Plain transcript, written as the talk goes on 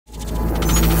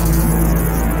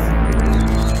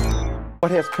What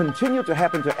has continued to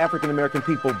happen to African American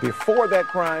people before that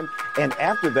crime and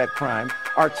after that crime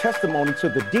are testimony to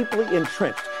the deeply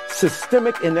entrenched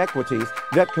systemic inequities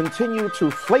that continue to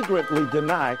flagrantly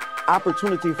deny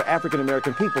opportunity for African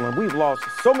American people. And we've lost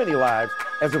so many lives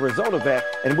as a result of that,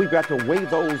 and we've got to weigh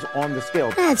those on the scale.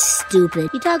 That's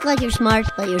stupid. You talk like you're smart,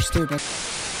 but you're stupid.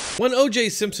 When O.J.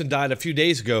 Simpson died a few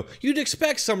days ago, you'd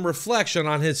expect some reflection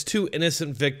on his two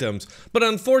innocent victims, but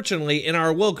unfortunately, in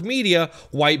our woke media,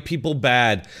 white people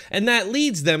bad. And that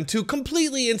leads them to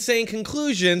completely insane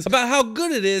conclusions about how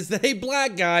good it is that a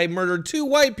black guy murdered two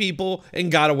white people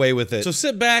and got away with it. So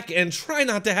sit back and try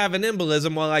not to have an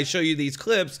embolism while I show you these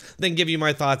clips, then give you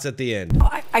my thoughts at the end.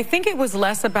 I think it was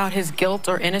less about his guilt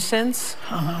or innocence,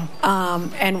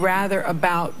 and rather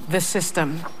about the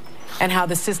system. And how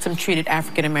the system treated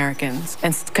African Americans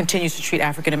and continues to treat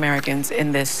African Americans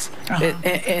in this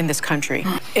in this country.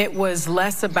 It was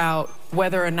less about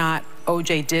whether or not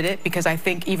OJ did it, because I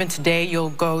think even today you'll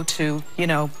go to, you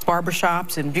know,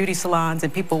 barbershops and beauty salons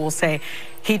and people will say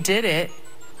he did it,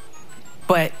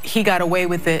 but he got away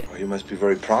with it. Well, you must be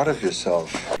very proud of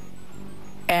yourself.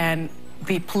 And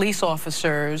the police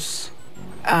officers,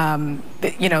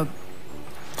 you know,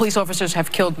 police officers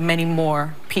have killed many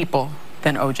more people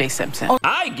than O.J. Simpson.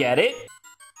 I get it.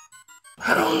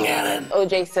 I don't get it.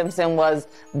 O.J. Simpson was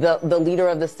the leader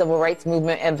of the civil rights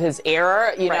movement of his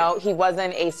era. You know, he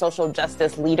wasn't a social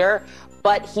justice leader,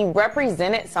 but he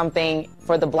represented something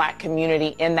for the black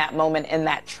community in that moment, in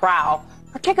that trial,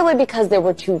 particularly because there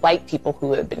were two white people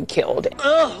who had been killed.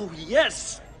 Oh,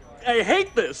 yes. I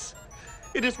hate this.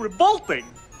 It is revolting.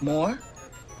 More?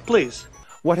 Please.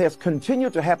 What has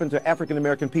continued to happen to African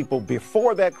American people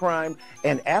before that crime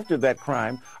and after that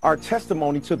crime are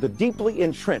testimony to the deeply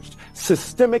entrenched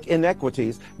systemic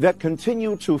inequities that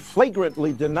continue to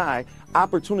flagrantly deny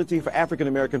opportunity for African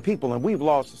American people. And we've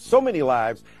lost so many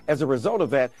lives as a result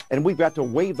of that, and we've got to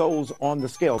weigh those on the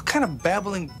scale. What kind of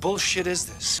babbling bullshit is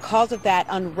this? Because of that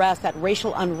unrest, that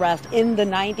racial unrest in the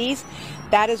 90s,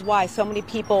 that is why so many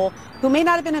people who may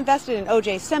not have been invested in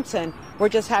O.J. Simpson were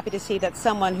just happy to see that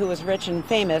someone who was rich and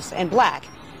famous and black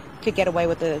could get away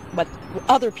with what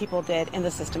other people did in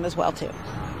the system as well, too.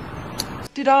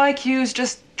 Did IQs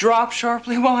just drop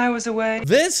sharply while I was away?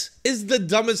 This is the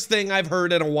dumbest thing I've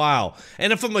heard in a while.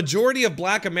 And if a majority of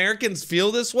black Americans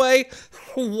feel this way,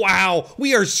 wow,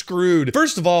 we are screwed.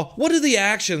 First of all, what do the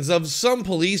actions of some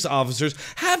police officers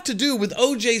have to do with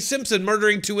O.J. Simpson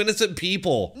murdering two innocent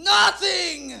people?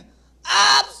 Nothing!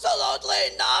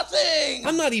 Absolutely nothing!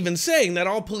 I'm not even saying that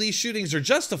all police shootings are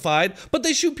justified, but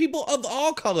they shoot people of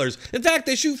all colors. In fact,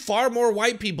 they shoot far more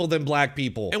white people than black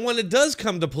people. And when it does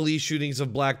come to police shootings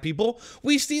of black people,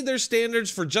 we see their standards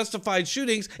for justified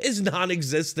shootings is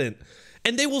non-existent.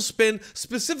 And they will spin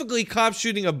specifically cop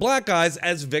shooting of black guys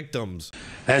as victims.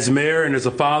 As mayor and as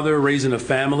a father raising a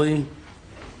family,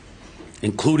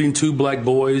 including two black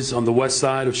boys on the west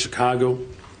side of Chicago,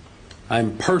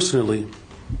 I'm personally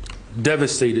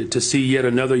devastated to see yet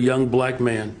another young black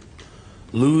man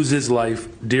lose his life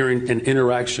during an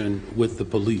interaction with the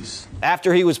police.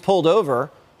 After he was pulled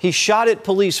over, he shot at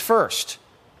police first,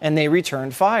 and they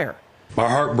returned fire. My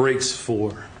heart breaks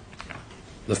for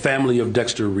the family of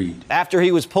Dexter Reed. After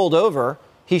he was pulled over,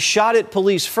 he shot at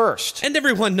police first. And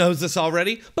everyone knows this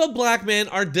already, but black men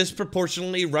are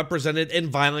disproportionately represented in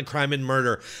violent crime and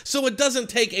murder. So it doesn't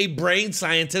take a brain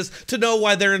scientist to know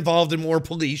why they're involved in more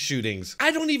police shootings.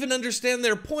 I don't even understand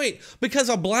their point, because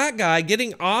a black guy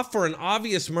getting off for an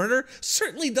obvious murder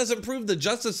certainly doesn't prove the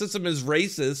justice system is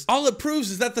racist. All it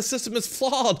proves is that the system is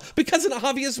flawed because an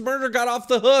obvious murder got off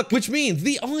the hook, which means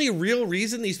the only real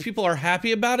reason these people are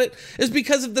happy about it is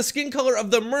because of the skin color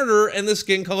of the murderer and the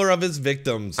skin color of his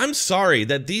victim. I'm sorry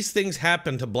that these things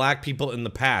happened to black people in the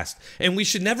past, and we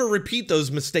should never repeat those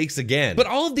mistakes again. But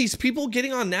all of these people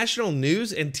getting on national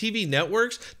news and TV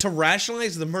networks to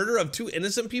rationalize the murder of two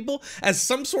innocent people as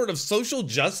some sort of social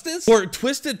justice or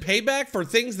twisted payback for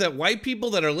things that white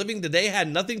people that are living today had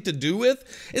nothing to do with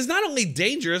is not only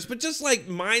dangerous, but just like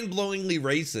mind-blowingly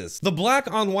racist. The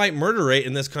black on white murder rate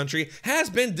in this country has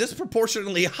been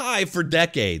disproportionately high for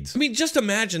decades. I mean, just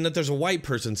imagine that there's a white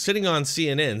person sitting on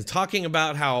CNN talking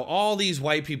about how all these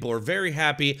white people are very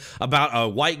happy about a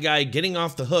white guy getting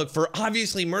off the hook for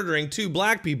obviously murdering two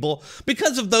black people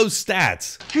because of those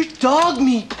stats. You're dog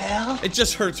meat, pal. It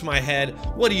just hurts my head.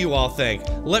 What do you all think?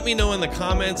 Let me know in the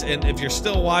comments, and if you're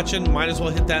still watching, might as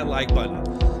well hit that like button.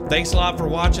 Thanks a lot for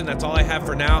watching. That's all I have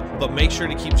for now, but make sure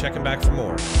to keep checking back for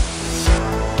more.